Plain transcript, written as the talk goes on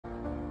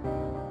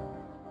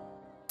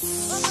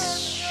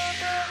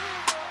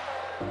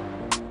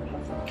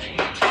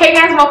Hey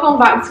guys, welcome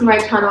back to my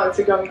channel. It's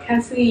your girl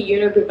Mikassy.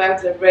 You know the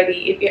vibes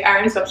already. If you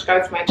aren't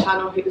subscribed to my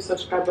channel, hit the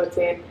subscribe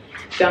button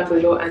down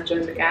below and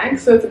join the gang.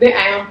 So today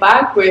I am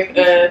back with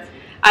I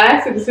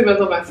like to say the same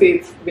as I say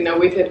it's been a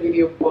waited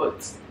video,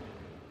 but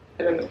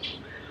I don't know.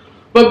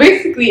 But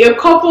basically a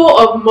couple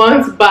of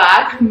months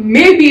back,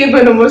 maybe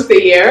even almost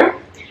a year,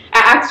 I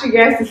asked you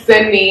guys to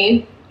send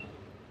me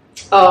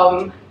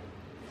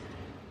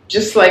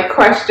just like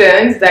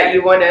questions that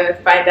you want to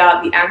find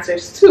out the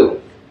answers to.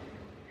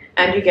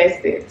 And you guys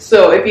did.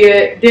 So if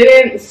you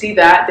didn't see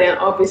that, then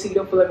obviously you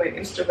don't follow me on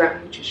Instagram,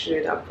 which you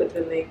should. I'll put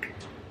the link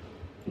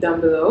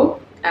down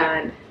below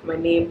and my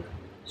name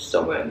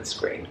somewhere on the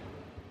screen.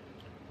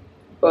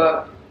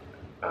 But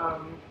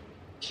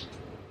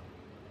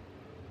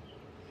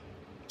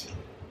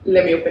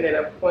let me open it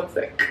up 1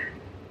 sec.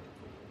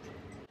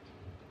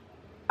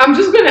 I'm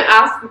just gonna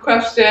ask the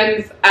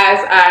questions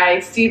as I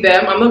see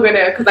them. I'm not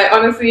gonna, because I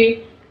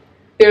honestly,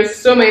 there's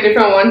so many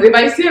different ones. If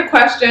I see a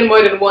question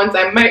more than once,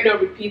 I might not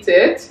repeat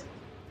it,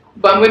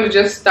 but I'm going to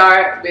just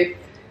start with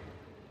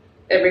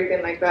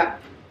everything like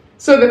that.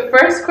 So the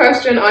first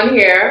question on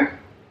here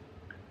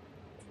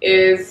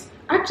is,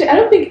 actually, I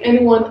don't think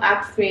anyone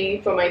asked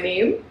me for my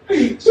name.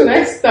 Should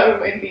I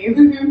start with my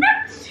name?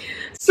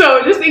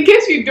 So just in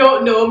case you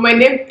don't know, my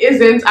name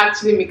isn't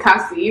actually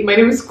Mikassy. My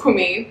name is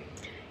Kumi.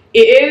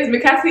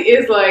 Mikassy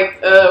is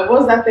like,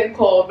 what's that thing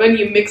called? When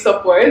you mix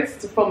up words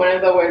to form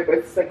another word, but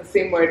it's like the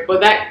same word. But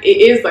that, it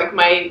is like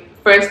my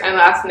first and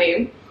last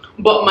name.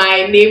 But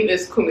my name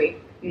is Kumi,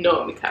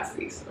 not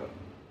Mikassy. So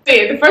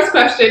yeah, the first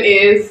question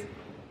is,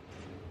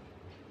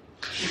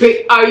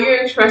 are you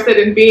interested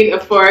in being a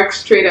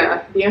Forex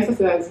trader? The answer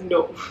to that is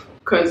no,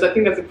 because I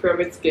think that's a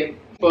pyramid scheme.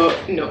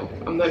 But no,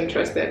 I'm not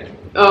interested.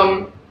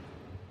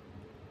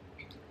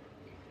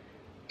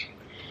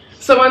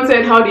 Someone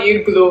said, how do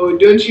you glow?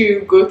 Don't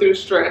you go through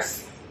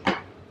stress?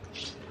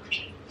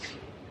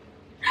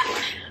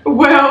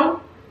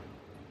 Well,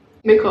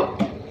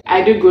 makeup.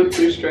 I do go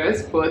through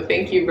stress, but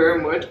thank you very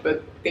much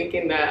for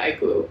thinking that I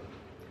glow.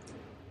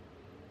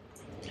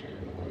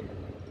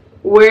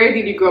 Where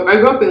did you grow up? I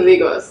grew up in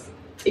Lagos,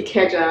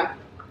 Ikeja.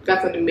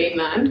 That's on the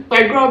mainland.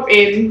 I grew up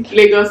in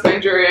Lagos,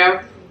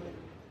 Nigeria.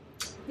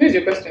 Here's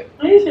your question.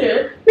 Are you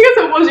sure?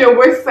 Because what's your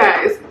waist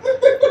size?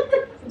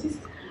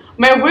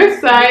 My waist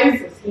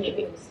size.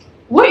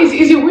 What is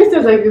your waist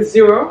size, like a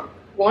 0,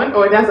 1,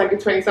 or that's like a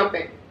 20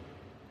 something?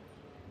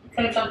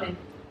 20 something.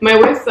 My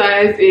waist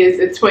size is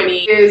a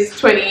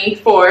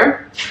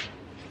 24.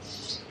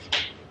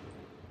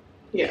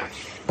 Yeah.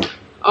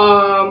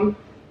 Oh,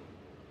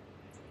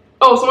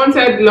 someone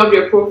said love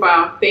your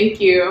profile. Thank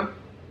you.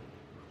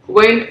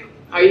 When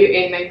are you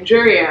in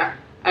Nigeria?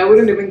 I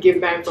wouldn't even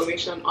give that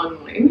information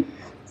online.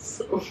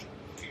 So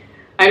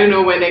I don't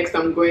know when next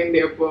I'm going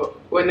there, but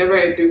whenever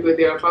I do go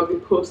there, I'll probably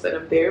post that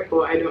I'm there,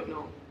 but I don't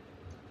know.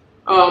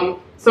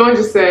 Someone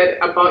just said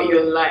about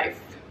your life,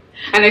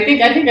 and I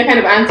think I kind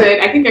of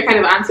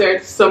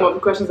answered some of the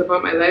questions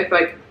about my life.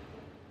 Like,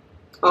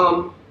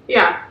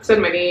 yeah, said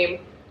my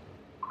name.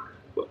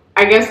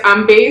 I guess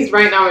I'm based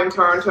right now in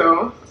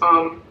Toronto.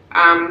 I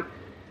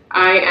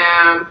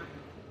am.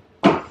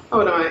 How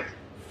old am I?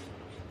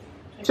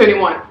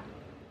 21.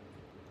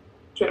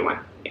 21.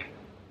 Yeah.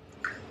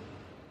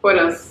 What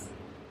else?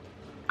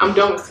 I'm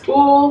done with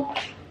school.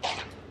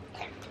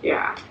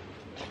 Yeah.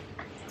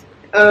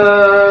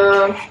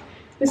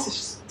 This is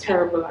just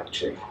terrible,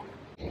 actually.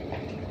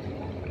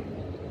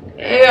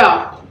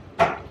 Yeah.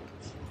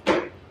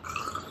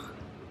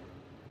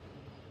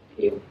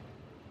 Ew.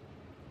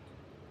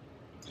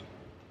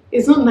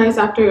 It's not nice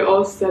after it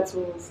all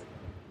settles.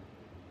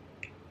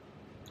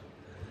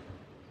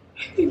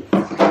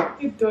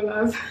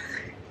 $8.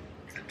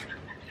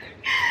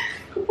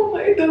 Come on,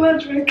 my $8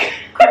 drink.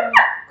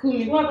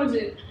 Cool. What was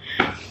it?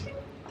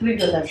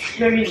 $3.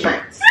 Very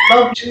nice.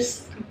 Love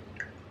juice.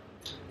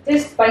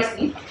 It's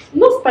spicy.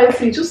 Not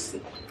spicy, just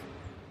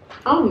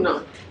I don't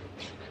know.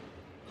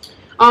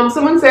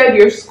 Someone said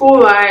your school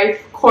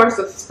life, course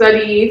of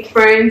study,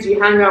 friends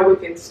you hang out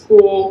with in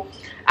school.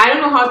 I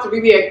don't know how to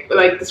really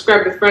like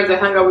describe the friends I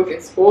hang out with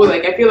in school.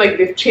 Like, I feel like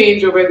they've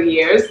changed over the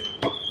years.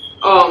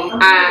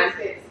 And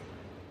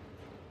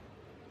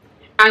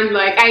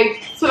like I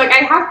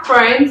have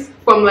friends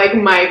from like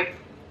my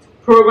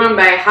program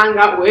that I hang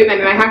out with, and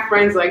then I have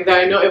friends like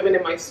that are not even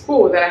in my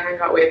school that I hang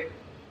out with.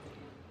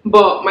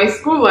 But my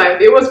school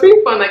life, it was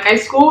pretty fun. Like, I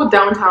schooled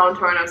downtown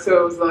Toronto, so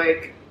it was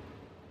like,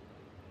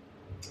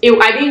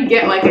 I didn't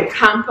get like a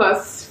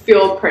campus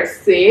feel per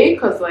se,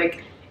 because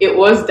like it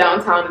was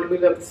downtown in the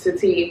middle of the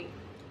city.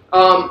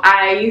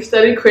 I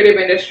studied creative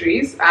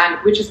industries, and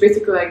which is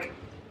basically like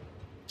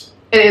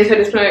an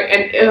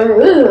interdisciplinary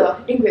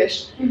and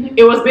English.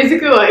 It was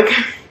basically like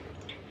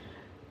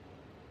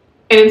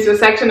an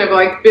intersection of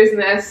like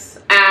business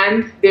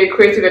and the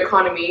creative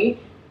economy.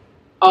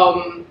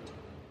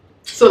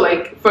 So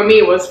like for me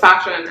it was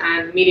fashion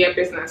and media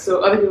business.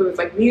 So other people it's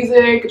like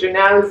music,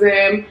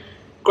 journalism,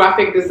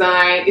 graphic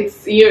design.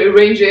 It's, you know, it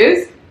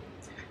ranges.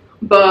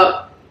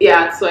 But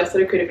yeah, so I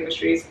studied creative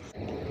industries.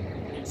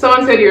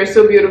 Someone said you're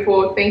so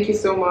beautiful. Thank you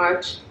so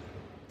much.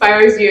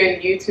 inspires you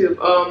on YouTube?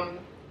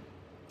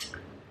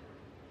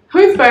 Who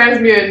inspires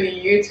me on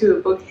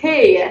YouTube?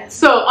 Okay,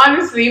 so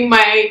honestly,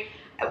 I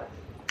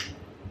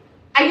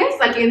guess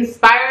like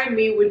inspiring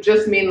me would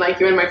just mean like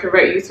you're my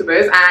favorite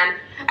YouTubers, and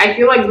I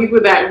feel like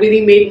people that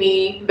really made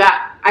me,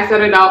 that I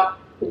started out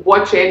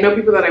watching, no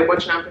people that I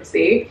watch now per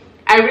se.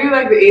 I really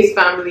like the Ace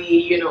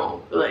family, you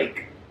know,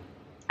 like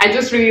I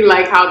just really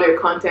like how their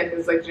content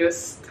is like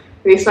just,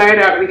 they started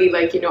out really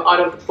like, you know, out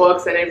of the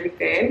box and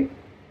everything.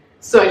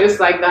 So I just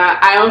like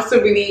that. I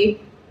also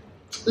really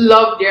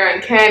love Dara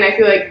and Ken. I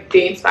feel like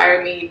they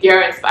inspire me.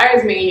 Dara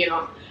inspires me, you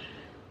know.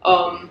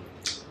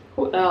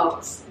 Who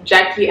else?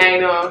 Jackie, I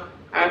know.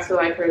 I also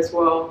like her as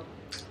well.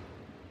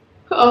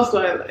 Who else do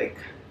I like?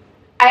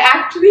 I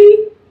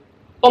actually,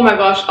 oh my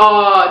gosh,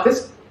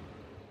 this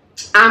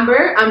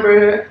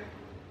Amber,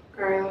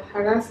 girl,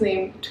 her last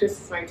name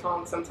twists my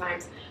tongue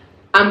sometimes.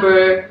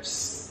 Amber.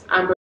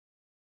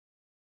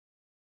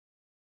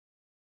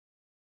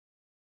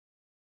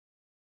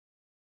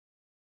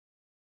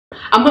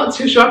 I'm not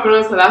too sure I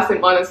pronounce her last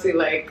name, honestly,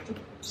 like,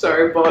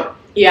 sorry, but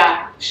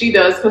yeah, she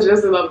does, because she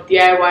does a lot of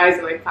DIYs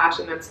and like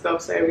fashion and stuff,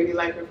 so I really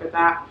like her for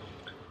that.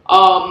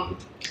 I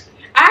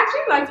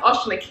actually liked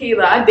Osh and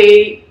Kayla.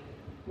 They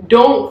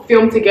don't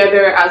film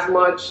together as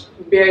much,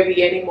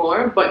 barely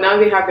anymore, but now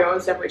they have their own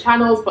separate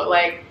channels, but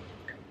like,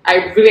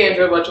 I really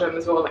enjoy watching them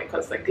as well, like,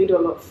 because like they do a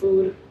lot of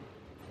food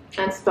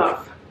and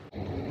stuff.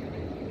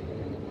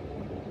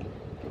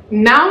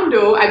 Now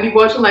though, I be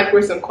watching like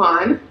Chris and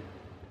Kwan.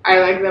 I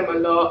like them a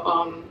lot.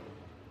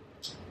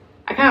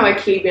 I kind of like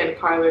KB and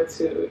Carla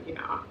too, you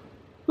know.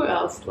 Who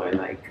else do I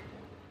like?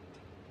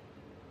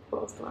 Who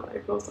else do I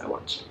like? Who else do I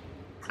watch?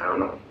 I don't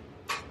know.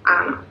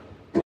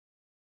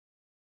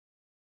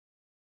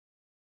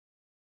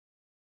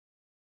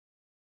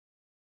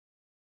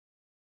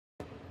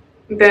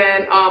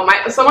 Then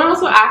someone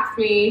also asked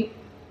me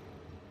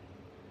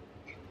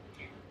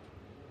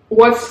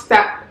what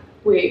style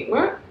are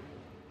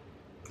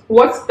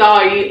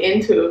you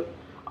into?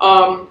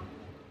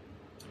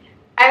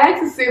 I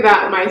like to say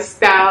that my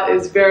style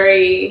is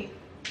I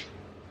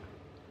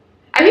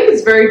think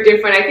it's very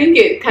different. I think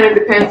it kind of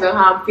depends on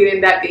how I'm feeling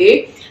that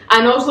day.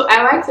 And also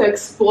I like to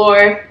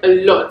explore a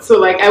lot. So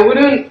like I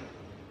wouldn't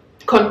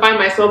confine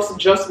myself to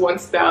just one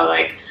style.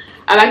 Like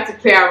I like to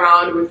play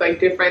around with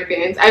like different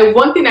things.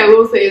 One thing I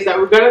will say is that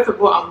regardless of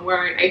what I'm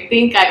wearing, I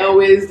think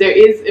there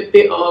is a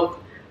bit of,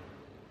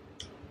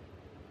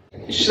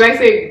 should I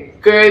say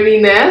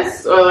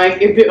girliness, or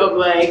like a bit of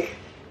like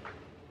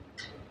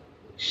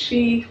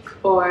chic,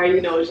 or you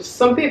know, just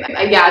something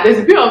like, yeah, there's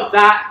a bit of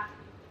that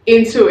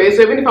into it.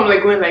 So even if I'm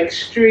like going like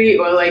street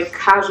or like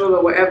casual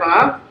or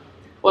whatever,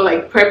 or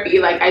like preppy,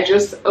 like I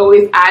just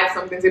always add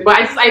something to it. But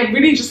I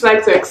really just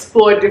like to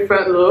explore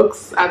different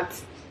looks at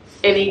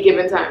any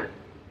given time.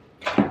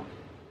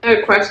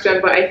 Another question,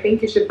 but I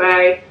think you should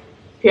buy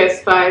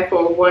PS5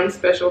 for one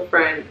special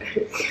friend.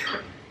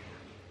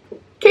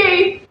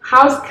 Okay,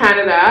 how's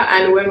Canada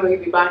and when will you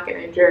be back in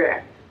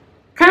Nigeria?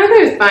 Canada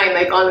is fine,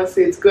 like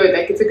honestly it's good,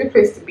 like it's a good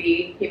place to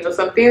be. You know,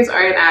 some things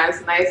aren't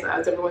as nice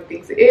as everyone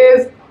thinks it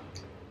is.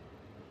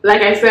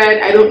 Like I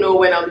said, I don't know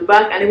when I'll be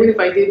back, and even if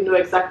I did know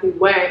exactly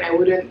when, I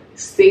wouldn't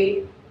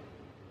say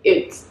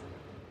it,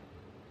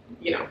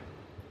 you know.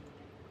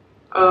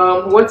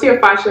 What's your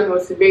fashion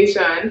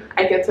motivation?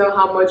 I can tell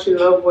how much you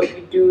love what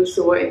you do,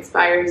 so what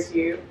inspires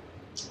you?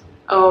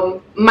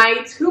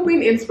 My two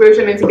main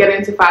inspiration into getting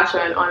into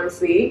fashion,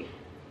 honestly,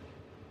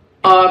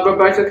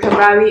 Roberto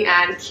Cavalli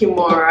and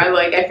Kimura.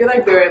 Like I feel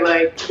like they're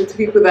like the two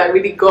people that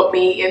really got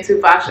me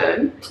into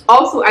fashion.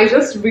 Also, I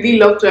just really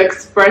love to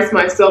express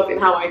myself in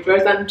how I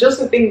dress, and just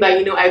to think that,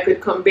 you know, I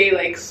could convey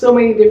like so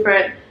many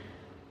different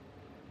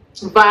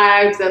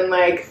vibes and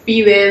like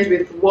feelings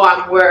with what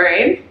I'm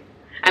wearing,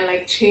 and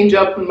like change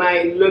up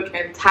my look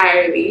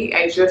entirely.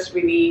 I just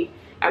really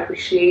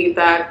appreciate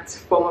that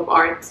form of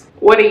art.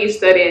 What are you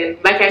studying?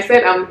 Like I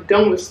said, I'm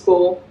done with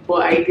school,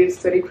 but I did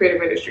study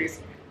creative industries.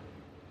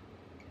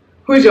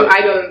 Who's your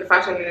idol in the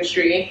fashion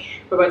industry?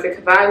 Roberto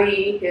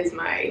Cavalli is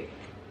my...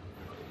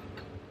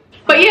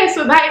 But yeah,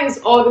 so that is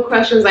all the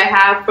questions I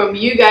have from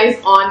you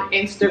guys on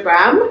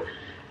Instagram.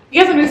 If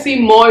you guys want to see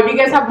more, if you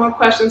guys have more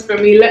questions for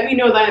me, let me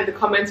know that in the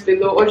comments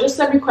below, or just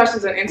send me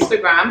questions on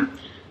Instagram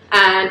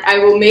and I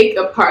will make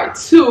a part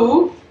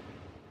 2.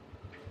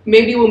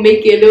 Maybe we'll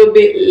make it a little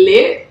bit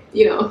lit,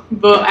 you know,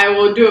 but I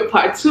will do a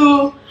part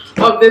 2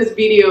 of this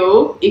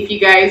video if you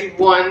guys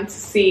want to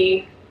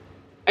see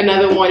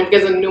another one. If you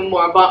guys want to know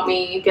more about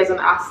me, if you guys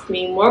want to ask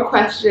me more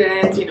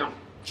questions, you know.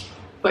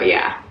 But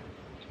yeah,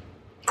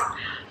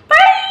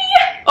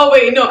 bye. Oh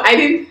wait, no, I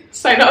didn't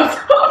sign off.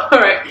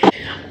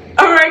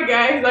 all right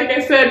guys, like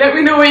I said, let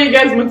me know what you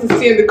guys want to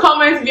see in the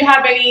comments. If you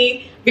have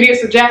any video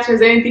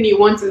suggestions, anything you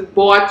want to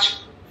watch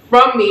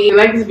from me,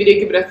 like this video,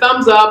 give it a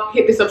thumbs up,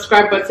 hit the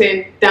subscribe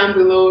button down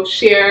below,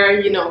 share,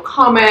 you know,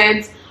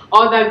 comment,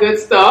 all that good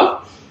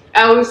stuff.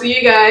 I will see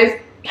you guys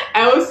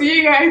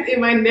in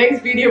my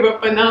next video,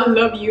 but for now,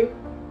 love you.